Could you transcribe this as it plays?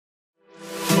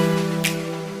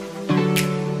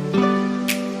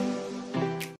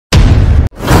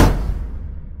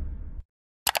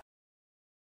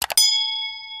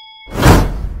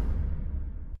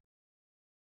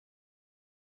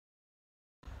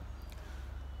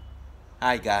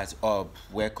Hi guys,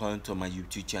 welcome to my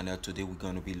YouTube channel. Today we're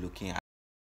going to be looking at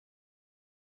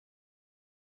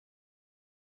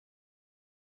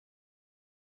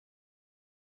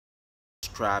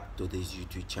subscribe to this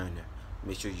YouTube channel.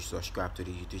 Make sure you subscribe to the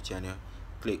YouTube channel.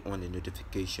 Click on the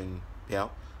notification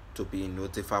bell to be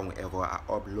notified whenever I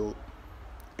upload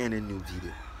any new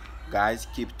video. Guys,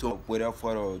 keep tuned. Without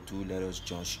further ado, let us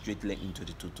jump straightly into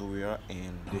the tutorial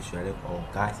and the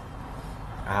Shuraleff. Guys,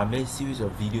 I have made a series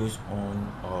of videos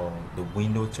on the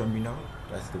window terminal,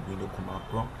 that's the window command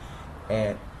prompt.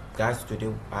 And guys,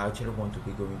 today I actually want to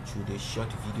be going through this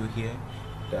short video here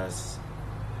that's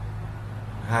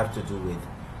have to do with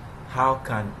how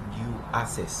can you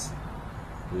access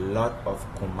a lot of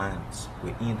commands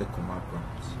within the command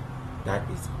prompts. That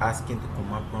is asking the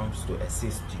command prompts to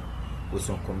assist you with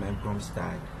some command prompts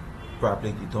that probably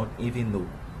you don't even know.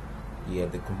 Yeah,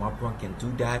 the command prompt can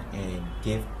do that and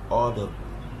give all the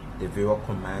various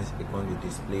commands are going to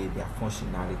display their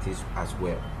functionalities as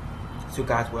well. So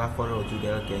guys, without further ado,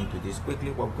 let's get into this quickly.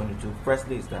 What we're going to do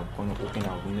firstly is that we're going to open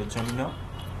our window terminal.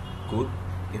 Good.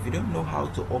 If you don't know how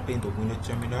to open the window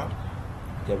terminal,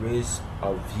 there is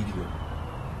a video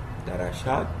that I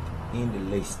shot in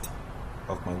the list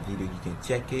of my video. You can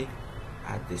check it.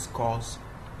 I discuss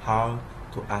how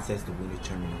to access the window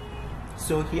terminal.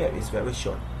 So here is very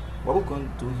short. What we're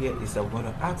going to do here is that we're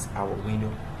going to ask our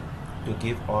window to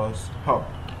give us help.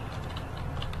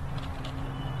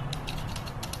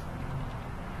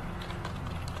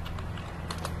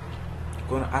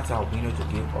 We're going to ask our window to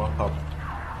give us help.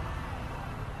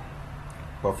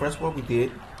 But first, what we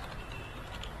did,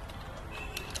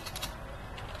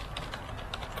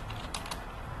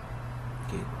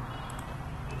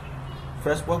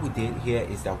 here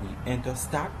is that we enter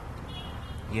start.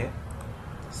 Yeah,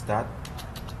 start.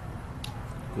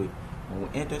 Good. When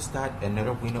we enter start,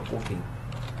 another window open.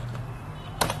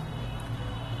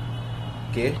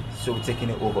 Okay, so we're taking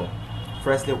it over.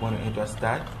 Firstly, we're going to enter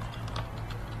start.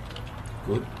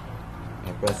 Good.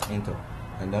 And press enter.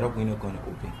 Another window going to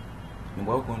open. And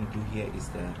what we're going to do here is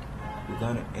that we're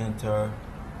going to enter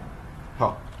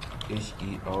help.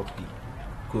 H-E-L-P.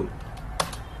 Good.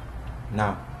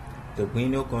 Now, the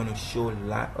window going to show a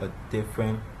lot of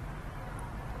different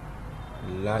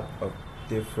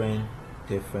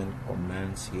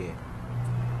commands here.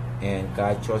 And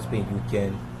guys, trust me, you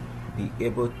can be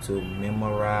able to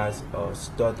memorize or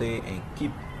study and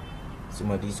keep some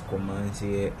of these commands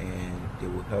here, and they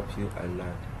will help you a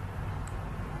lot.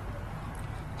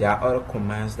 There are other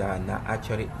commands that are not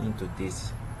actually into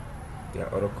this. There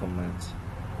are other commands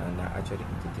that are not actually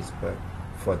into this, but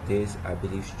for this, I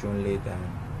believe strongly that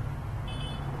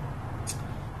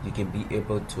you can be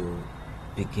able to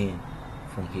begin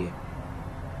from here.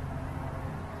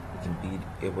 You can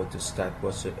be able to start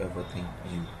whatsoever thing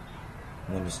you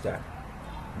want to start.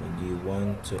 When you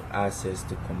want to access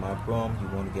the command prompt, you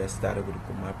want to get started with the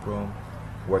command prompt,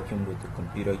 working with the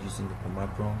computer using the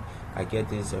command prompt, I get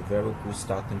this is a very good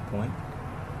starting point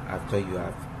after you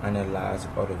have analyzed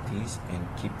all of these and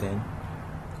keep them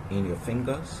in your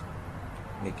fingers,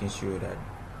 making sure that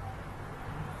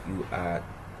you are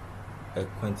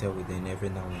acquainted with them every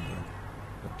now and then.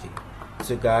 Okay,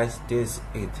 so guys, this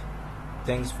is it.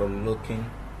 Thanks for looking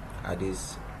at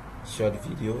this short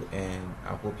video, and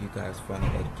I hope you guys find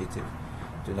it educative.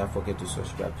 Do not forget to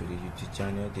subscribe to the YouTube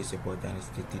channel. This is about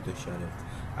Dynasty Teto Shuraleff.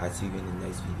 I'll see you in the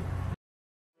next video.